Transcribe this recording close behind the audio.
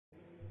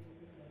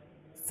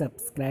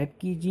Subscribe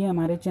कीजिए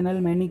हमारे channel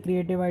many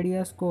creative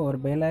ideas को और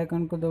बेल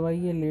आइकन को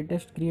दबाइए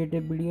लेटेस्ट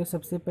क्रिएटिव वीडियो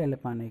सबसे पहले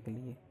पाने के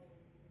लिए।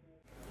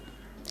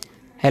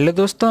 हेलो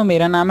दोस्तों,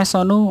 मेरा नाम है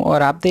सोनू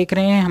और आप देख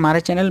रहे हैं हमारे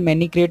चैनल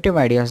मैनी क्रिएटिव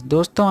आइडियाज़।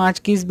 दोस्तों, आज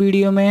की इस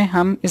वीडियो में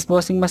हम इस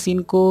वॉशिंग मशीन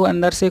को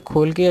अंदर से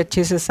खोल के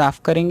अच्छे से साफ़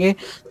करेंगे।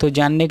 तो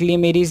जानने के लिए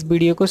मेरी इस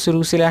वीडियो को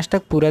शुरू से लास्ट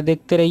तक पूरा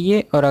देखते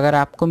रहिए। और अगर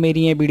आपको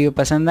मेरी ये वीडियो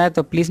पसंद आए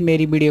तो प्लीज़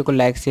मेरी वीडियो को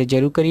लाइक शेयर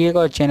जरूर करिएगा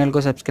और चैनल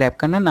को सब्सक्राइब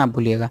करना ना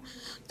भूलिएगा।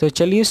 तो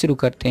चलिए शुरू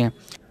करते हैं।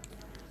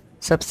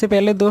 सबसे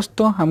पहले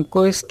दोस्तों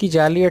हमको इसकी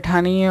जाली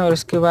हटानी है और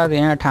उसके बाद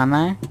यहाँ हटाना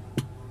है।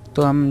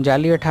 तो हम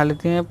जाली हटा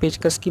लेते हैं,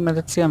 पेचकस की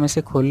मदद से हम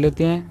इसे खोल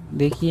लेते हैं।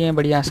 देखिए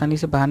बड़ी आसानी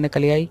से बाहर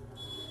निकल आई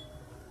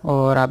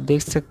और आप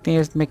देख सकते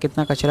हैं इसमें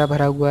कितना कचरा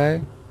भरा हुआ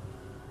है।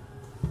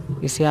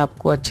 इसे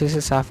आपको अच्छे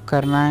से साफ़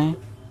करना है।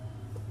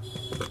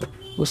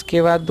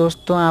 उसके बाद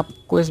दोस्तों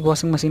आपको इस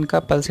वॉशिंग मशीन का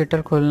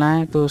पल्सेटर खोलना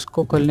है। तो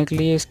उसको खोलने के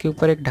लिए इसके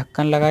ऊपर एक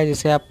ढक्कन लगा है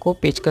जिसे आपको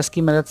पेचकस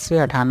की मदद से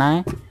हटाना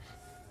है।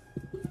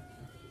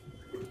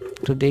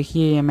 तो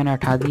देखिए ये मैंने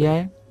हटा दिया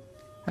है।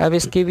 अब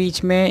इसके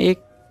बीच में एक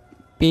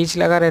पेच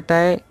लगा रहता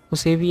है,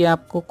 उसे भी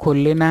आपको खोल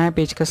लेना है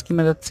पेचकस की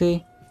मदद से।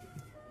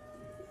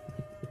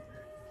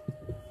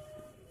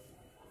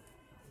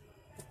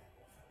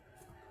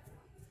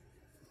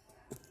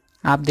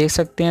 आप देख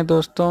सकते हैं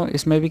दोस्तों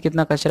इसमें भी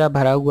कितना कचरा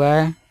भरा हुआ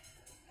है।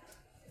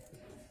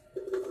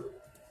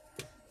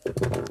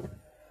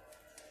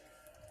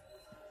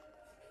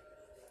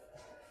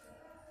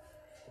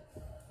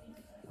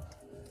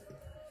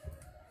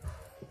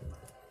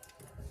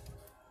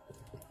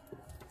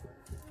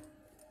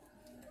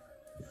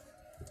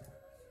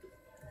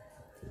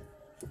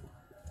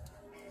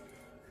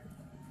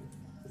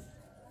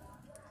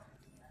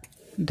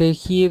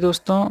 देखिए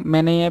दोस्तों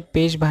मैंने यह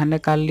पेज बाहर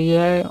निकाल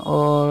लिया है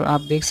और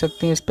आप देख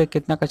सकते हैं इस पर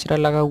कितना कचरा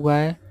लगा हुआ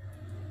है।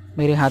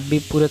 मेरे हाथ भी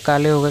पूरे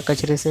काले हो गए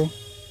कचरे से।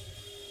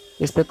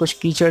 इस पर कुछ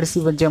कीचड़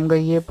सी जम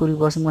गई है पूरी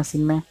वॉशिंग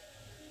मशीन में।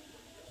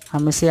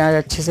 हम इसे आज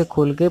अच्छे से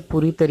खोल के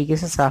पूरी तरीके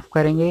से साफ़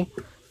करेंगे।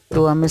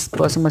 तो हम इस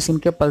वॉशिंग मशीन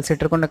के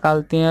पल्सेटर को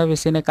निकालते हैं। अब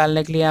इसे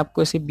निकालने के लिए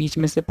आपको इसे बीच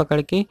में से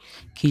पकड़ के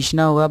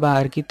खींचना होगा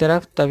बाहर की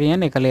तरफ, तब यह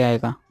निकल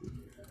आएगा।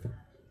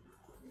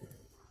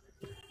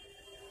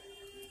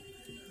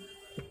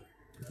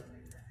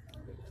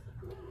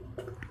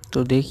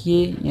 तो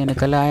देखिए ये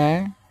निकल आया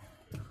है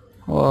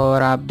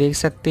और आप देख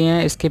सकते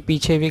हैं इसके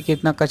पीछे भी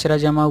कितना कचरा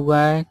जमा हुआ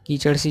है,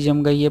 कीचड़ सी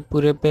जम गई है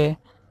पूरे पे।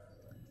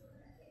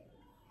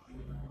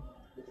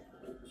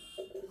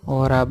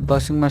 और आप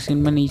वॉशिंग मशीन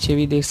में नीचे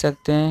भी देख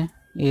सकते हैं।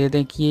 ये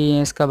देखिए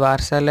ये इसका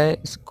बारसल है,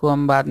 इसको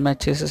हम बाद में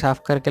अच्छे से साफ़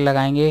करके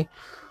लगाएंगे।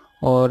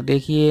 और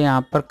देखिए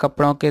यहाँ पर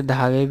कपड़ों के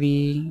धागे भी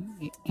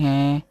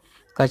हैं,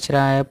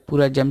 कचरा है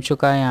पूरा जम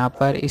चुका है यहाँ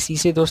पर। इसी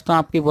से दोस्तों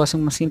आपकी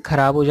वॉशिंग मशीन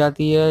ख़राब हो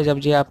जाती है जब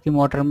ये आपकी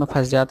मोटर में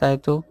फंस जाता है।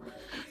 तो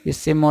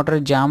इससे मोटर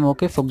जाम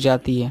होके फूक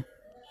जाती है।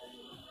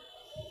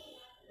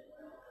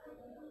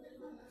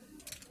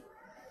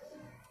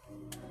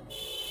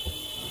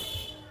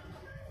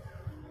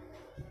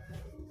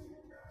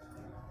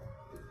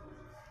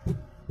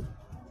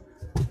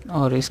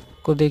 और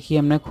इसको देखिए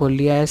हमने खोल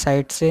लिया है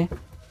साइड से।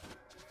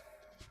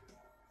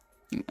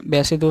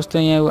 वैसे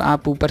दोस्तों ये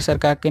आप ऊपर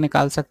सरका के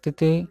निकाल सकते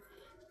थे,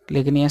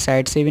 लेकिन यह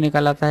साइड से भी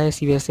निकल आता है,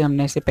 इसी वजह से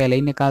हमने इसे पहले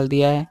ही निकाल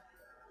दिया है।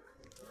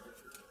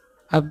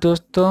 अब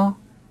दोस्तों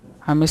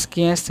हम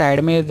इसके यहाँ साइड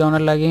में ये दोनों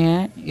लगे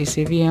हैं,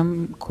 इसे भी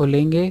हम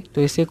खोलेंगे।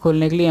 तो इसे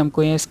खोलने के लिए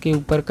हमको यहाँ इसके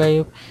ऊपर का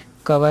ये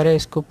कवर है,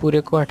 इसको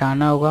पूरे को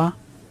हटाना होगा।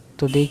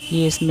 तो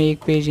देखिए इसमें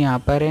एक पेज यहाँ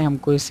पर है,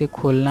 हमको इसे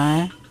खोलना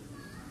है।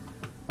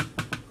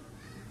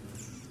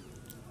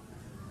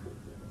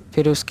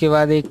 फिर उसके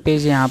बाद एक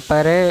पेज यहाँ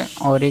पर है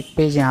और एक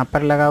पेज यहाँ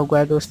पर लगा हुआ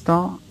है दोस्तों।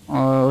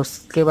 और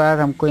उसके बाद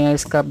हमको यहाँ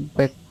इसका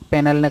बैक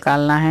पैनल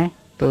निकालना है।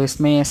 तो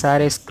इसमें ये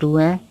सारे स्क्रू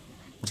हैं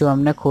जो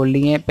हमने खोल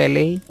लिए हैं पहले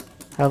ही।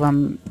 अब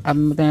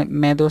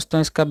मैं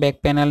दोस्तों इसका बैक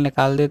पैनल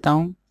निकाल देता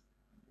हूँ।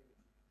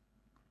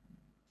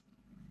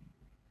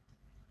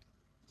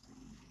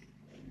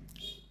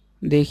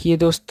 देखिए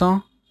दोस्तों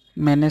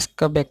मैंने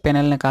इसका बैक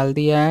पैनल निकाल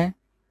दिया है।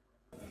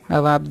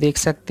 अब आप देख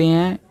सकते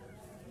हैं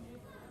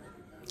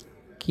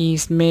कि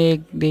इसमें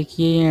एक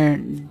देखिए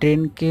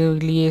ड्रेन के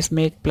लिए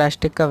इसमें एक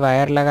प्लास्टिक का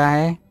वायर लगा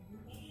है।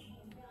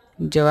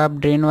 जब आप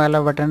ड्रेन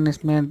वाला बटन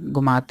इसमें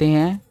घुमाते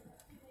हैं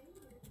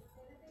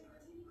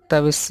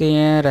तब इससे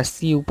ये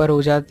रस्सी ऊपर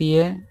हो जाती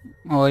है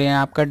और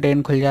यहाँ आपका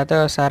ड्रेन खुल जाता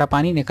है और सारा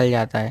पानी निकल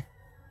जाता है।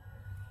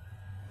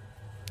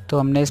 तो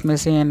हमने इसमें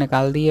से ये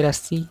निकाल दी है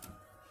रस्सी।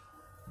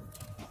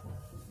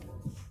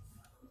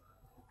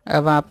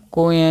 अब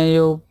आपको ये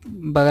जो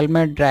बगल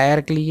में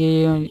ड्रायर के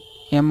लिए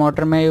ये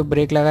मोटर में जो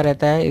ब्रेक लगा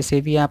रहता है,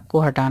 इसे भी आपको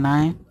हटाना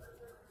है।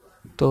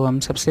 तो हम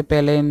सबसे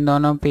पहले इन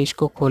दोनों पेज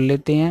को खोल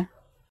लेते हैं।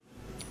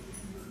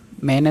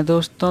 मैंने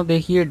दोस्तों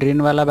देखिए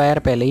ड्रेन वाला वायर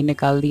पहले ही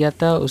निकाल दिया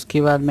था,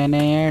 उसके बाद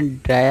मैंने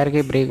ड्रायर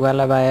के ब्रेक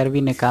वाला वायर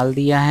भी निकाल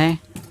दिया है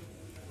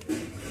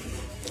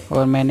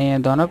और मैंने ये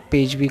दोनों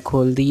पेज भी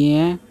खोल दिए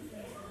हैं।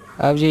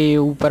 अब ये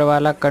ऊपर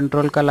वाला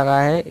कंट्रोल का लगा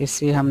है,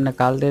 इसे हम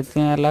निकाल देते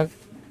हैं अलग।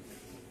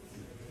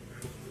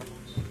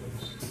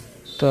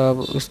 तो अब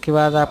उसके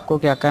बाद आपको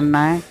क्या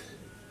करना है,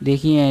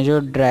 देखिए जो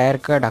ड्रायर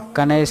का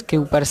ढक्कन है इसके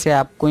ऊपर से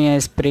आपको ये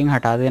स्प्रिंग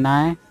हटा देना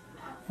है,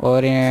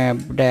 और ये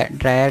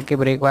ड्रायर के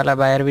ब्रेक वाला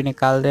वायर भी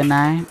निकाल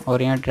देना है,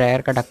 और यहाँ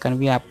ड्रायर का ढक्कन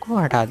भी आपको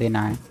हटा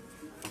देना है।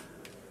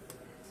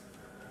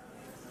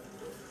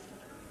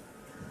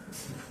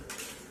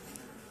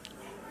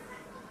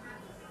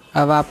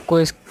 अब आपको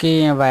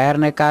इसके वायर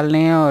निकालने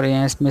हैं और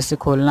ये इसमें से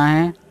खोलना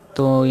है।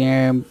 तो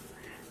ये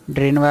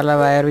ड्रेन वाला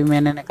वायर भी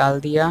मैंने निकाल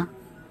दिया।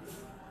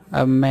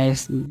 अब मैं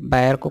इस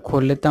वायर को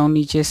खोल लेता हूँ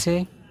नीचे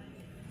से,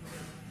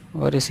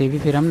 और इसे भी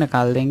फिर हम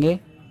निकाल देंगे।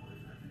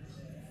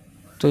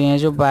 तो ये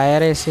जो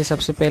वायर है इसे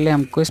सबसे पहले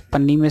हमको इस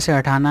पन्नी में से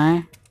हटाना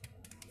है।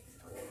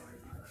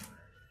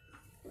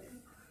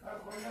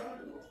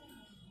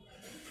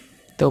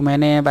 तो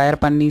मैंने वायर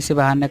पन्नी से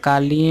बाहर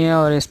निकाल लिए हैं,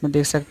 और इसमें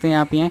देख सकते हैं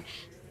आप, ये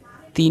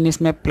 3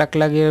 इसमें प्लग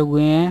लगे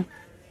हुए हैं।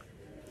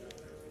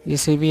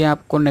 इसे भी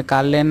आपको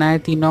निकाल लेना है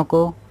तीनों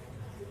को।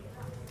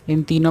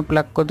 इन तीनों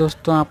प्लग को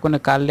दोस्तों आपको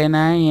निकाल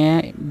लेना है।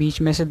 ये बीच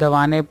में से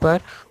दबाने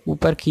पर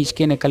ऊपर खींच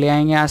के निकल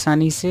आएंगे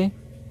आसानी से।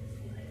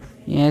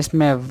 ये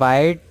इसमें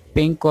वाइट,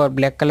 पिंक और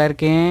ब्लैक कलर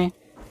के हैं।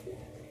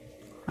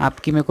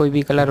 आपकी में कोई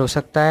भी कलर हो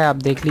सकता है, आप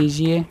देख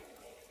लीजिए।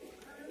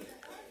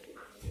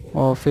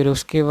 और फिर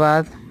उसके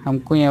बाद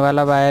हमको ये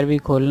वाला वायर भी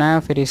खोलना है,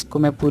 फिर इसको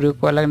मैं पूरे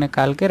को अलग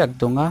निकाल के रख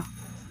दूँगा।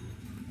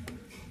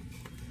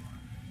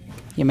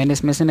 ये मैंने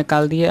इसमें से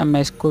निकाल दिया। अब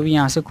मैं इसको भी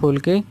यहाँ से खोल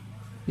के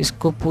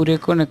इसको पूरे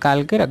को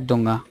निकाल के रख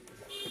दूँगा।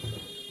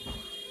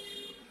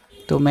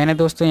 तो मैंने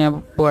दोस्तों यहाँ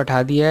वो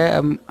हटा दिया है।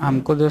 अब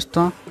हमको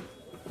दोस्तों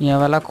यह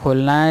वाला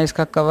खोलना है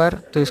इसका कवर।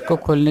 तो इसको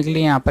खोलने के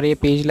लिए यहाँ पर ये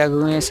पेज लगे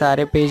हुए हैं,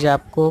 सारे पेज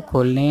आपको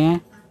खोलने हैं।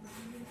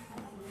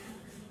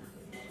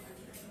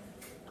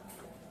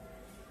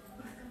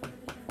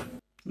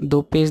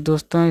 दो पेज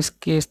दोस्तों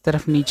इसके इस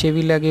तरफ नीचे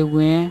भी लगे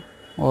हुए हैं,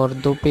 और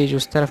 2 पेज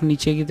उस तरफ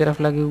नीचे की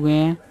तरफ लगे हुए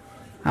हैं।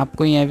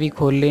 आपको यह भी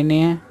खोल लेने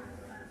हैं।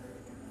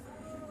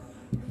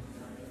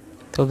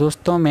 तो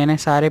दोस्तों मैंने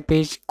सारे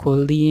पेज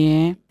खोल दिए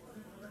हैं।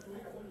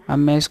 अब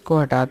मैं इसको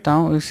हटाता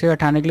हूँ। इसे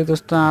हटाने के लिए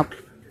दोस्तों आप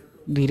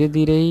धीरे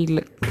धीरे ही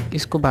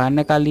इसको बाहर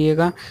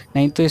निकालिएगा,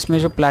 नहीं तो इसमें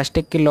जो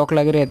प्लास्टिक के लॉक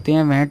लगे रहते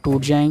हैं वह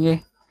टूट जाएंगे।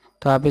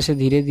 तो आप इसे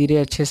धीरे धीरे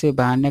अच्छे से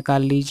बाहर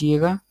निकाल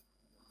लीजिएगा।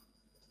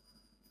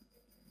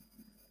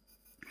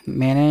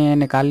 मैंने ये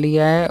निकाल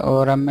लिया है,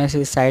 और अब मैं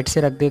इसे साइड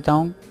से रख देता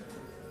हूँ।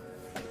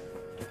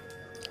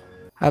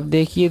 अब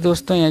देखिए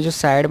दोस्तों, ये जो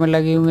साइड में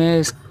लगे हुए हैं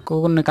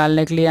इसको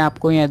निकालने के लिए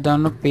आपको ये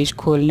दोनों पेज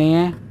खोलने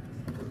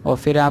हैं, और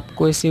फिर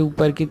आपको इसे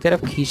ऊपर की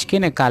तरफ खींच के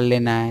निकाल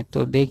लेना है।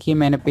 तो देखिए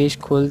मैंने पेज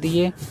खोल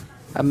दिए।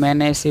 अब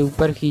मैंने इसे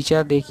ऊपर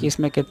खींचा, देखिए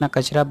इसमें कितना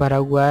कचरा भरा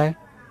हुआ है।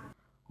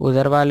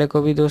 उधर वाले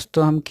को भी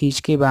दोस्तों हम खींच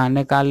के बाहर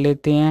निकाल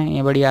लेते हैं।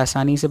 ये बड़ी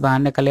आसानी से बाहर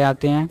निकले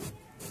आते हैं,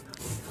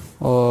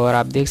 और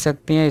आप देख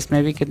सकते हैं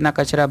इसमें भी कितना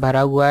कचरा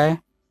भरा हुआ है।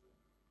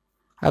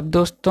 अब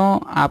दोस्तों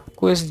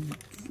आपको इस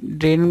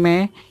ड्रेन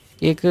में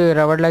एक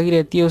रबड़ लगी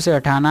रहती है, उसे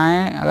हटाना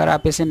है। अगर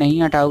आप इसे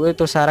नहीं हटाओगे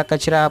तो सारा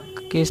कचरा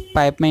आपके इस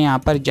पाइप में यहाँ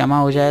पर जमा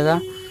हो जाएगा।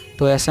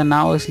 तो ऐसा ना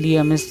हो, इसलिए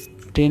हम इस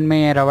ड्रेन में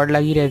ये रबड़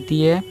लगी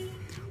रहती है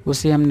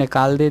उसे हम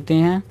निकाल देते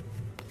हैं,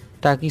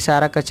 ताकि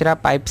सारा कचरा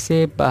पाइप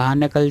से बाहर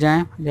निकल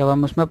जाए जब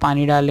हम उसमें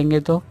पानी डालेंगे।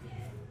 तो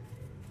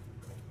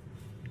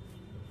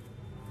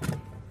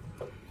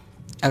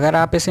अगर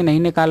आप इसे नहीं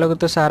निकालोगे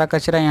तो सारा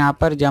कचरा यहाँ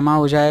पर जमा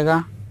हो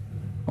जाएगा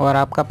और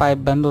आपका पाइप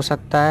बंद हो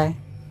सकता है।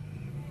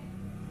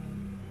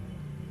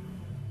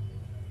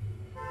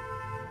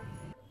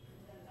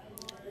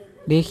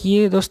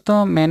 देखिए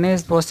दोस्तों, मैंने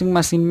इस वॉशिंग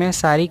मशीन में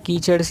सारी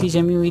कीचड़ सी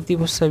जमी हुई थी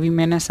वो सभी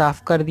मैंने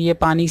साफ़ कर दिए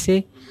पानी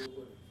से।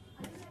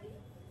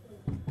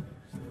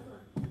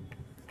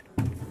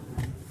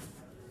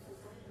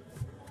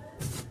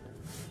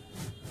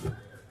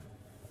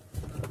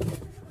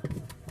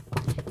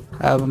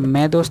 अब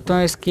मैं दोस्तों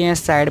इसके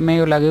साइड में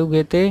जो लगे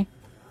हुए थे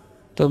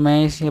तो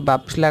मैं इसे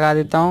वापस लगा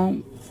देता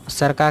हूँ।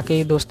 सरका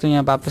के दोस्तों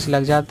यहाँ वापस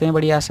लग जाते हैं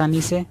बड़ी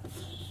आसानी से।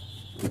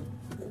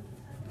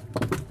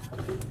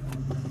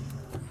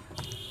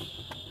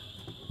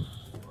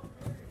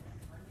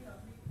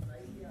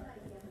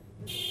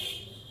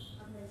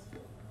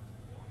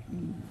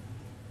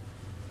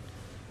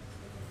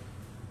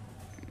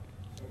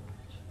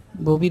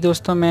 वो भी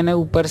दोस्तों मैंने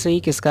ऊपर से ही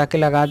खिसका के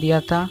लगा दिया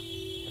था।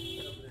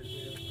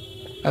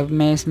 अब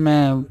मैं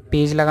इसमें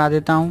पेज लगा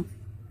देता हूँ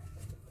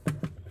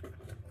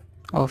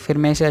और फिर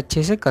मैं इसे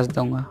अच्छे से कस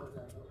दूँगा।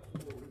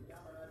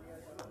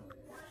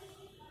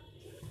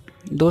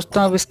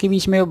 दोस्तों अब इसके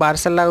बीच में वो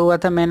पार्सल लगा हुआ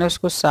था, मैंने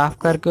उसको साफ़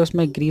करके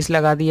उसमें ग्रीस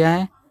लगा दिया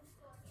है।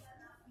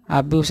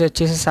 आप भी उसे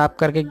अच्छे से साफ़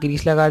करके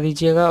ग्रीस लगा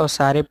दीजिएगा और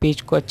सारे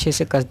पेज को अच्छे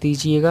से कस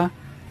दीजिएगा।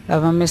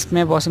 अब हम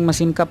इसमें वॉशिंग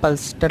मशीन का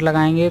पल्स्टर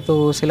लगाएंगे,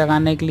 तो उसे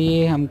लगाने के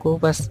लिए हमको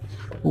बस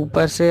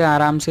ऊपर से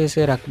आराम से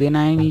इसे रख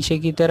देना है नीचे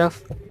की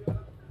तरफ,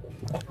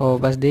 और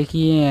बस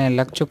देखिए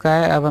लग चुका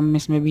है। अब हम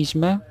इसमें बीच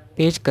में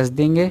पेज कस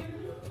देंगे।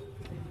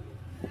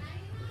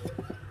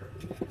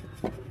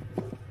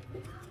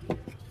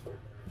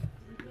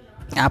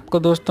 आपको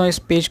दोस्तों इस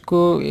पेज को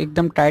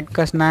एकदम टाइट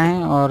कसना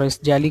है और इस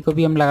जाली को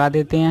भी हम लगा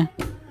देते हैं।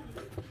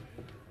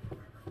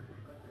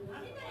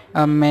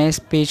 अब मैं इस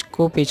पेज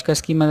को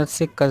पेचकस की मदद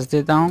से कस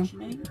देता हूँ।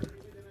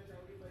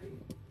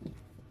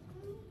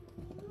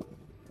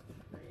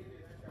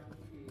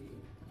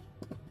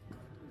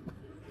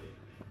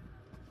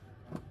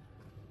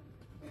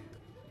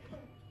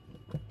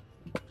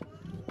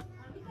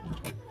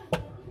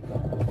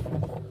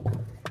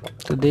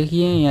 तो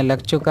देखिए यहाँ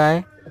लग चुका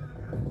है।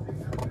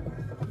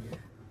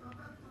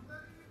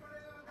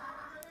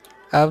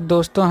 अब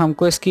दोस्तों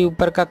हमको इसके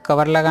ऊपर का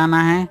कवर लगाना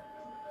है।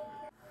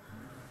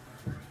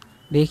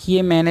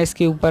 देखिए मैंने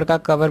इसके ऊपर का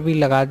कवर भी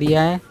लगा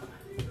दिया है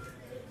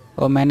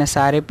और मैंने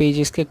सारे पेज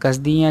इसके कस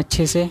दिए हैं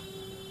अच्छे से।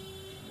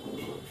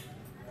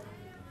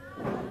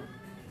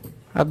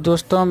 अब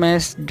दोस्तों मैं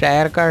इस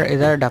ड्रायर का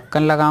इधर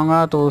ढक्कन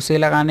लगाऊंगा, तो उसे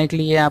लगाने के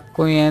लिए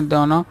आपको ये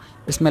दोनों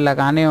इसमें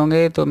लगाने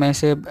होंगे। तो मैं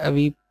इसे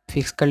अभी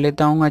फिक्स कर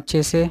लेता हूँ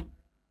अच्छे से।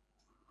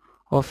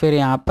 और फिर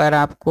यहाँ पर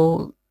आपको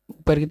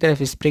ऊपर की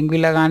तरफ स्प्रिंग भी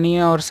लगानी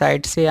है और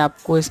साइड से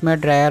आपको इसमें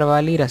ड्रायर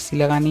वाली रस्सी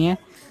लगानी है।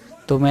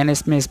 तो मैंने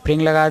इसमें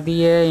स्प्रिंग लगा दी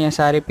है, ये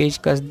सारे पेज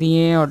कस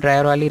दिए हैं और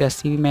ड्रायर वाली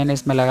रस्सी भी मैंने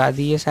इसमें लगा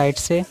दी है साइड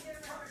से।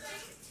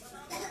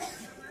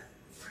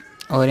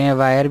 और ये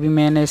वायर भी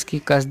मैंने इसकी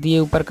कस दी है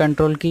ऊपर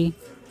कंट्रोल की।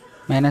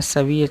 मैंने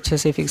सभी अच्छे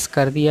से फिक्स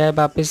कर दिया है,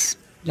 वापस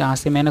जहाँ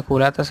से मैंने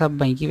खोला था सब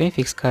वहीं की वहीं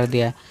फिक्स कर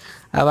दिया है।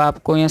 अब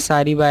आपको ये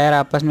सारी वायर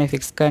आपस में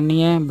फिक्स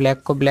करनी है,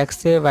 ब्लैक को ब्लैक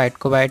से, वाइट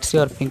को वाइट से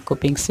और पिंक को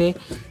पिंक से।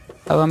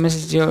 अब हम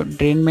इस जो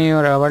ड्रेन में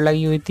और रबड़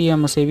लगी हुई थी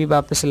हम उसे भी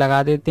वापस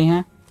लगा देते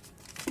हैं।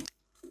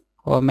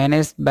 और मैंने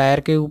इस वायर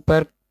के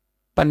ऊपर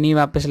पन्नी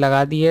वापस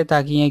लगा दी है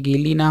ताकि ये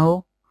गीली ना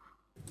हो।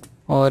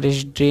 और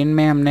इस ड्रेन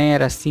में हमने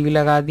रस्सी भी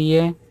लगा दी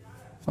है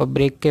और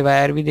ब्रेक के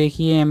वायर भी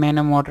देखिए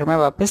मैंने मोटर में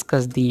वापस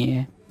कस दिए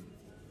हैं।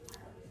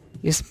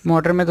 इस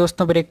मोटर में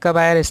दोस्तों ब्रेक का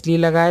वायर इसलिए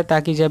लगा है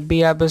ताकि जब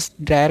भी आप इस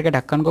ड्रायर के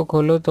ढक्कन को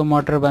खोलो तो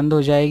मोटर बंद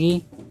हो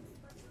जाएगी।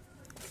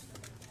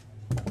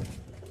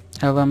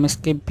 अब हम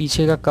इसके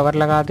पीछे का कवर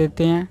लगा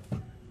देते हैं।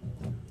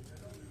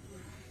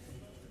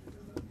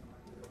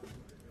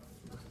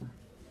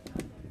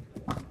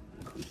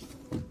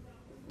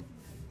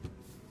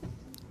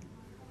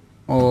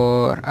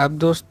 और अब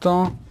दोस्तों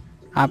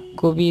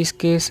आपको भी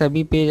इसके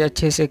सभी पेज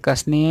अच्छे से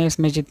कसने हैं,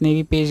 इसमें जितने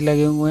भी पेज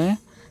लगे हुए हैं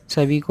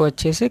सभी को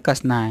अच्छे से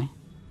कसना है।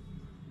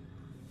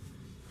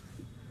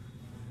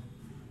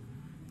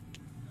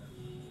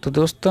 तो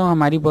दोस्तों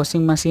हमारी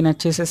वॉशिंग मशीन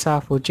अच्छे से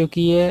साफ़ हो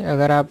चुकी है।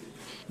 अगर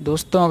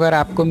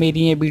आपको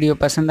मेरी ये वीडियो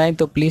पसंद आई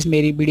तो प्लीज़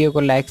मेरी वीडियो को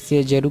लाइक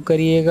शेयर ज़रूर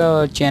करिएगा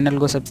और चैनल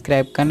को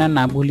सब्सक्राइब करना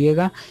ना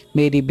भूलिएगा।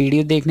 मेरी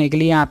वीडियो देखने के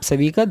लिए आप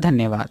सभी का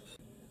धन्यवाद।